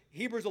is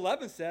Hebrews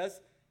 11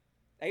 says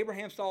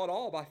Abraham saw it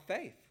all by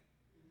faith.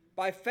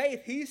 By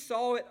faith, he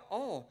saw it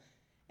all.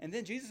 And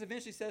then Jesus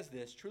eventually says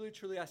this, "Truly,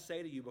 truly, I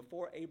say to you,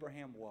 before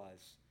Abraham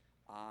was,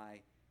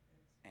 I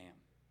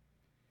am."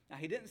 Now,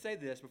 he didn't say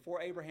this, "Before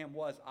Abraham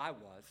was, I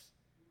was."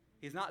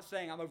 He's not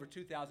saying I'm over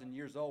 2,000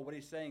 years old. What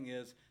he's saying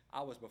is,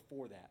 I was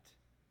before that,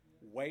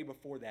 way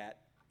before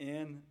that,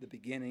 in the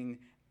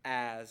beginning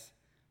as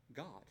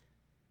God.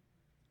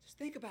 Just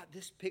think about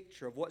this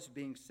picture of what's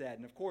being said.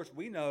 And of course,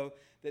 we know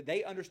that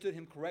they understood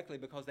him correctly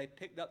because they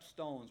picked up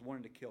stones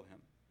wanting to kill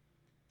him.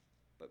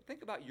 But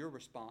think about your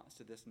response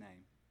to this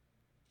name.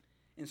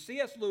 In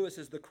C.S.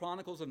 Lewis's The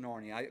Chronicles of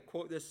Narnia, I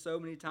quote this so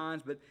many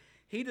times, but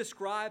he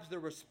describes the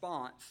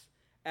response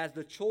as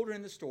the children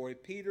in the story,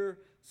 Peter,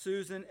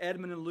 Susan,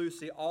 Edmund, and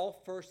Lucy, all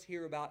first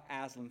hear about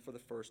Aslan for the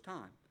first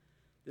time.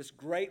 This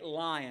great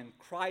lion,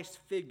 Christ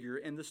figure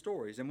in the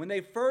stories. And when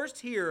they first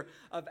hear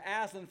of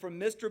Aslan from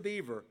Mr.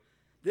 Beaver,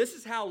 This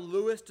is how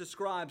Lewis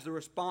describes the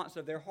response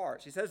of their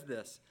hearts. He says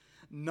this: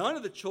 none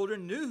of the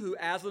children knew who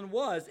Aslan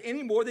was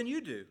any more than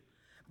you do.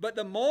 But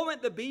the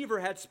moment the beaver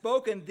had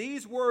spoken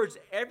these words,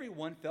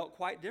 everyone felt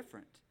quite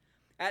different.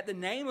 At the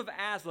name of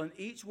Aslan,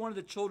 each one of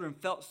the children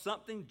felt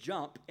something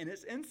jump in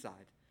its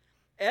inside.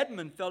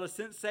 Edmund felt a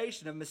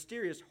sensation of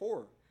mysterious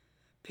horror.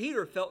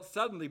 Peter felt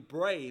suddenly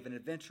brave and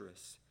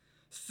adventurous.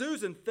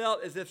 Susan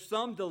felt as if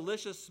some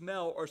delicious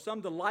smell or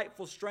some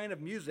delightful strain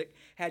of music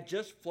had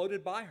just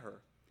floated by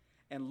her.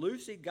 And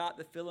Lucy got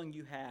the feeling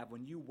you have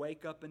when you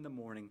wake up in the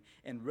morning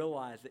and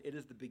realize that it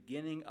is the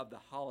beginning of the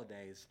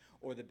holidays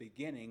or the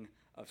beginning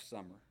of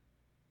summer.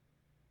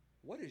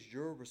 What is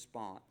your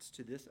response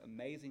to this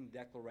amazing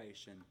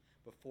declaration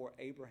before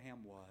Abraham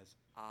was,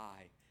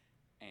 I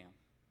am?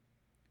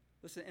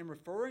 Listen, in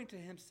referring to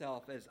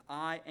himself as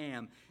I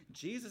am,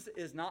 Jesus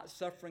is not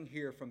suffering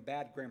here from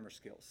bad grammar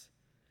skills.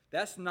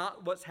 That's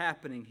not what's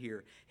happening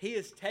here. He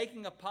is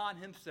taking upon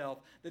himself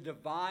the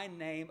divine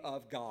name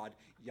of God,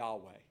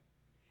 Yahweh.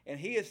 And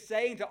he is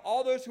saying to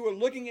all those who are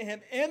looking at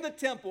him in the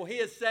temple, he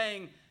is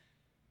saying,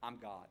 I'm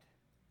God.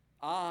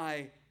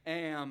 I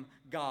am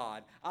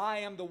God. I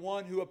am the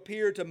one who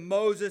appeared to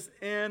Moses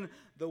in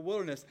the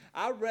wilderness.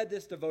 I read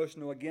this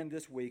devotional again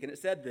this week, and it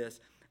said this: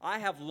 I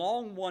have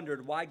long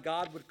wondered why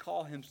God would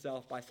call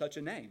himself by such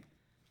a name.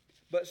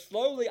 But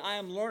slowly I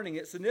am learning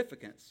its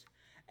significance.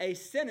 A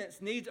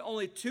sentence needs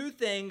only two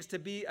things to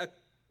be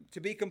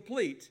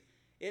complete.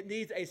 It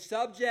needs a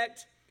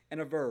subject and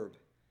a verb.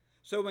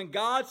 So when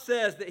God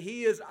says that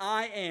he is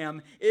I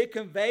am, it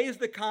conveys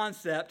the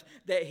concept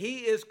that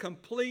he is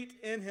complete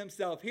in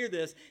himself. Hear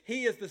this.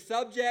 He is the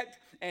subject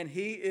and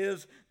he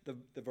is the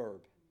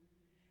verb.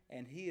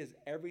 And he is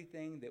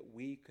everything that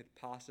we could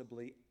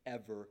possibly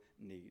ever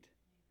need.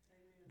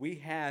 We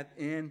have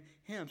in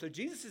him. So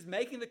Jesus is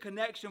making the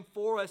connection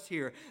for us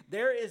here.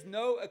 There is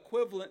no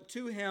equivalent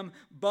to him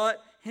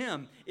but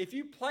him. If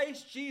you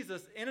place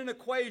Jesus in an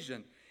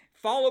equation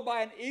followed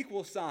by an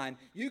equal sign,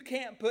 you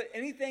can't put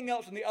anything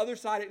else on the other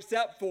side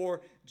except for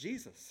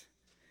Jesus.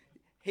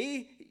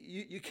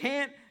 You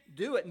can't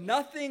do it.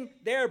 Nothing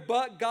there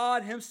but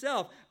God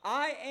himself.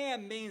 I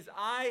am means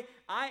I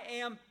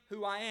am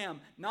who I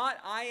am. Not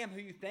I am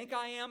who you think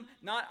I am.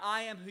 Not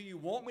I am who you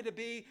want me to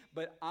be.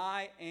 But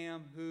I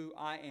am who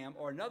I am.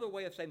 Or another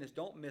way of saying this,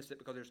 don't miss it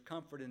because there's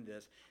comfort in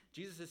this.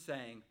 Jesus is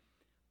saying,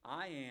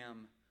 I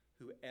am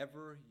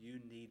whoever you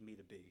need me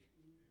to be.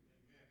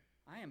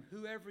 I am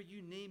whoever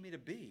you need me to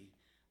be.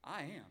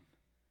 I am.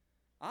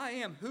 I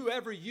am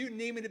whoever you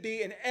need me to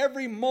be in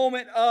every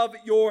moment of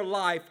your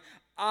life.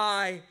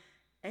 I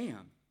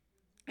am.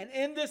 And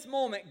in this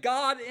moment,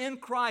 God in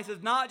Christ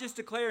is not just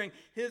declaring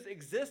his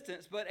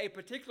existence, but a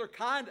particular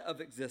kind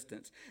of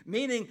existence.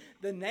 Meaning,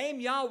 the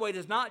name Yahweh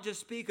does not just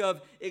speak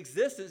of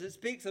existence, it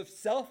speaks of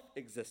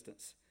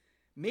self-existence.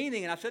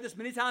 Meaning, and I've said this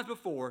many times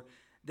before,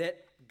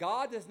 that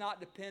God does not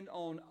depend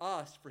on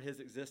us for his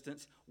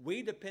existence.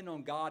 We depend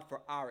on God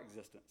for our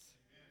existence.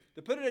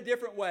 To put it a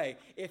different way,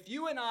 if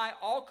you and I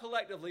all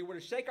collectively were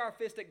to shake our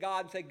fist at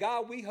God and say,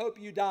 God, we hope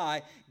you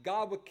die,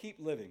 God would keep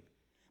living.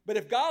 But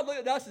if God looked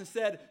at us and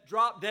said,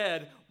 drop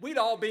dead, we'd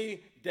all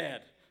be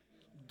dead.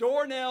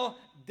 Doornail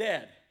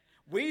dead.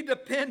 We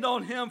depend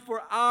on him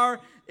for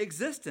our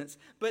existence.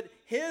 But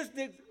his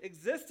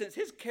existence,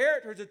 his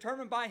character is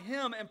determined by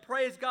him, and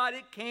praise God,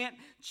 it can't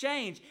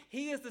change.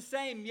 He is the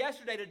same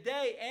yesterday,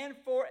 today, and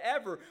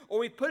forever. Or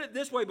we put it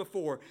this way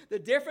before, the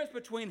difference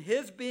between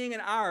his being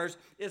and ours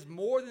is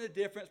more than the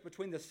difference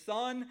between the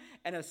sun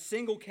and a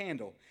single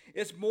candle.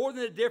 It's more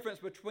than the difference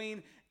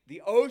between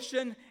the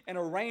ocean and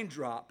a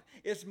raindrop.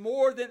 It's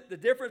more than the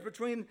difference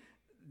between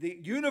the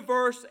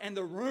universe and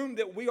the room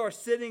that we are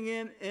sitting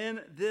in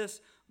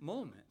this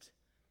moment.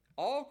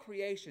 All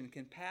creation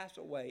can pass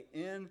away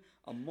in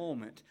a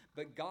moment,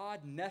 but God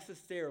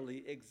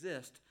necessarily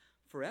exists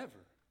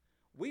forever.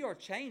 We are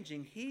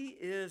changing. He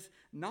is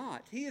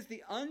not. He is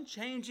the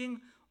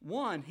unchanging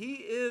one. He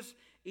is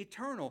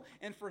eternal.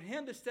 And for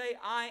him to say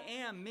I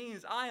am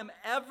means I am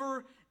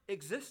ever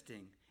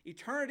existing.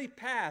 Eternity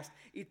past,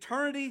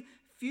 eternity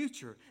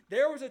future.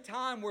 There was a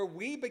time where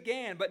we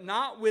began, but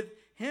not with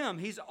him.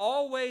 He's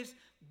always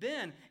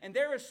been. And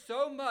there is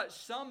so much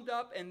summed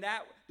up in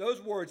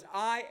those words,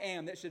 I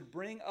am, that should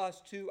bring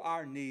us to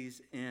our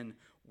knees in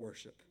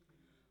worship.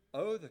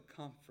 Oh, the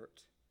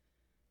comfort.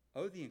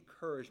 Oh, the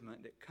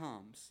encouragement that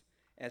comes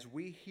as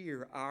we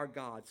hear our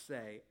God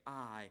say,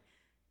 I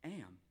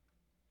am.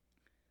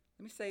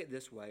 Let me say it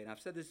this way, and I've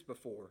said this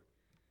before.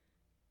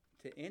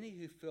 To any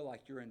who feel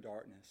like you're in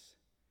darkness,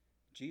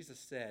 Jesus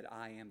said,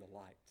 I am the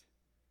light.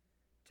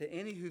 To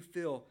any who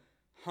feel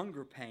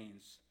hunger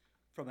pains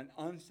from an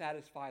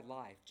unsatisfied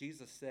life,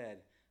 Jesus said,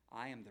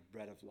 I am the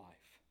bread of life.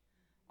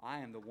 I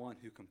am the one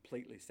who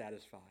completely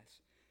satisfies.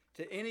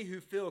 To any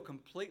who feel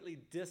completely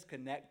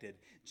disconnected,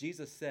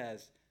 Jesus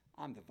says,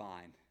 I'm the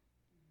vine.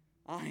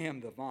 I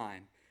am the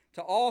vine.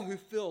 To all who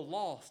feel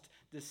lost,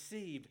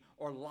 deceived,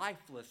 or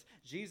lifeless,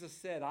 Jesus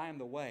said, I am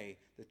the way,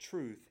 the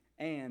truth,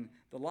 and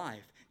the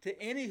life. To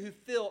any who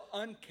feel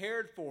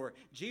uncared for,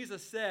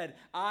 Jesus said,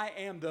 I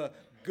am the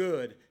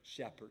good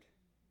shepherd.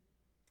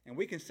 And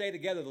we can say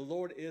together, the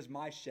Lord is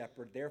my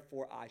shepherd,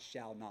 therefore I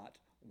shall not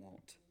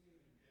want.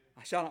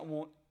 I shall not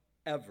want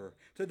ever.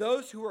 To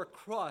those who are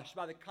crushed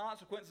by the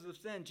consequences of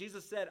sin,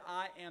 Jesus said,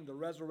 I am the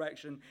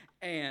resurrection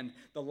and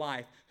the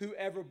life.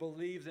 Whoever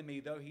believes in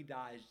me, though he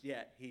dies,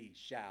 yet he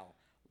shall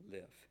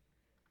live.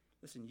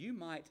 Listen, you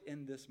might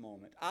in this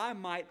moment, I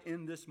might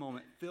in this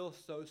moment feel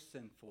so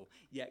sinful,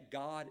 yet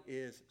God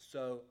is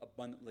so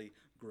abundantly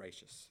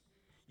gracious.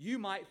 You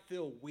might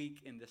feel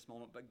weak in this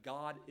moment, but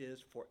God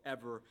is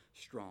forever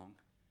strong.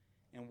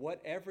 And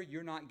whatever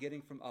you're not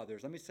getting from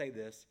others, let me say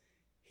this,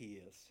 He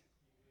is.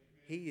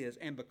 He is.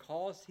 And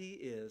because He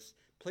is,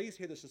 please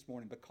hear this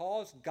morning,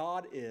 because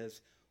God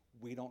is,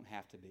 we don't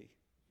have to be.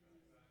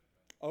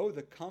 Oh,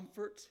 the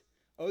comfort,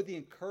 oh, the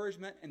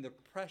encouragement and the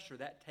pressure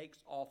that takes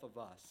off of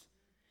us.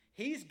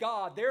 He's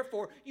God,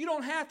 therefore, you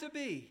don't have to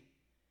be.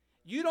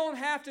 You don't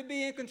have to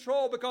be in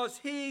control because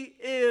He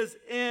is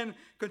in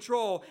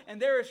control.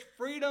 And there is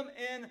freedom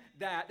in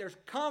that. There's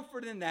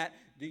comfort in that.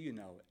 Do you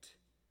know it?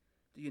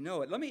 Do you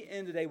know it? Let me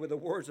end today with the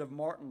words of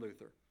Martin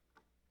Luther,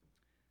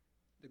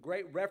 the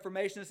great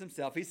Reformationist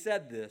himself. He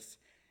said this,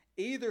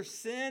 either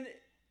sin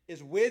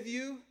is with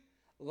you,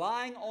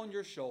 lying on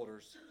your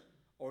shoulders,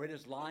 or it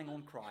is lying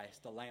on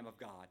Christ, the Lamb of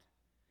God.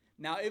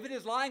 Now, if it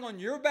is lying on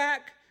your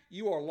back,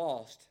 you are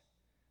lost.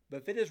 But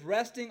if it is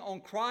resting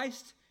on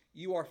Christ,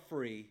 you are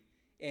free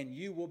and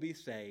you will be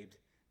saved.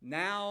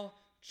 Now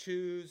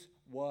choose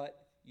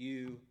what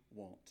you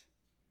want.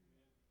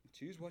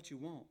 Choose what you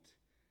want.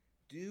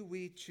 Do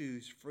we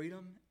choose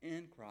freedom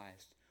in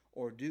Christ,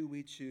 or do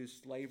we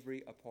choose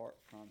slavery apart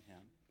from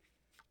Him?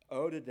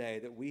 Oh, today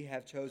that we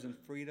have chosen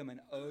freedom, and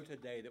oh,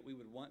 today that we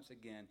would once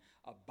again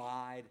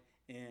abide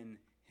in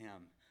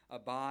Him.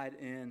 Abide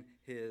in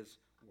His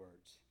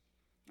words.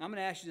 I'm going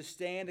to ask you to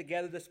stand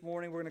together this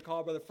morning. We're going to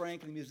call Brother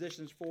Frank and the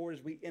musicians forward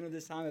as we enter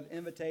this time of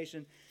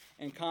invitation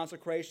and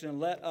consecration, and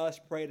let us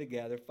pray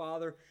together.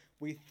 Father,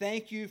 we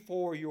thank you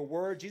for your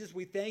word. Jesus,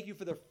 we thank you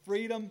for the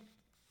freedom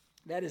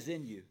that is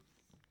in you.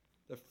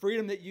 The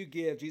freedom that you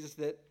give, Jesus,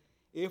 that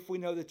if we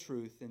know the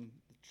truth, and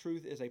the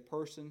truth is a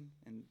person,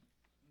 and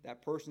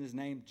that person is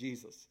named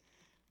Jesus,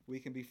 we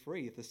can be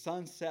free. If the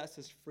Son sets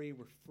us free,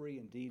 we're free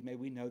indeed. May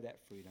we know that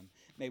freedom.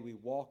 May we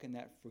walk in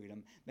that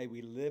freedom. May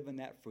we live in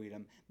that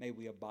freedom. May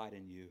we abide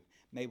in you.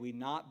 May we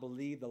not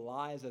believe the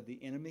lies of the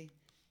enemy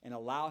and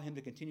allow him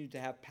to continue to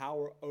have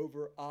power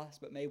over us,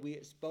 but may we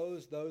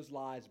expose those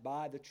lies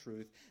by the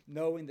truth,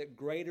 knowing that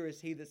greater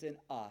is he that's in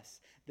us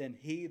than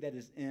he that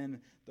is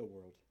in the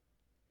world.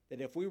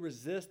 That if we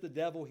resist the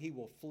devil, he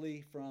will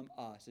flee from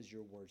us, as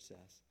your word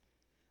says.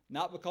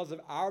 Not because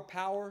of our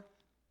power,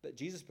 but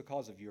Jesus,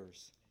 because of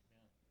yours.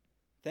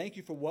 Thank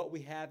you for what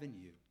we have in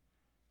you,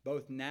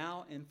 both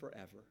now and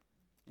forever.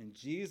 In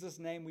Jesus'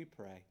 name we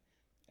pray.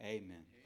 Amen.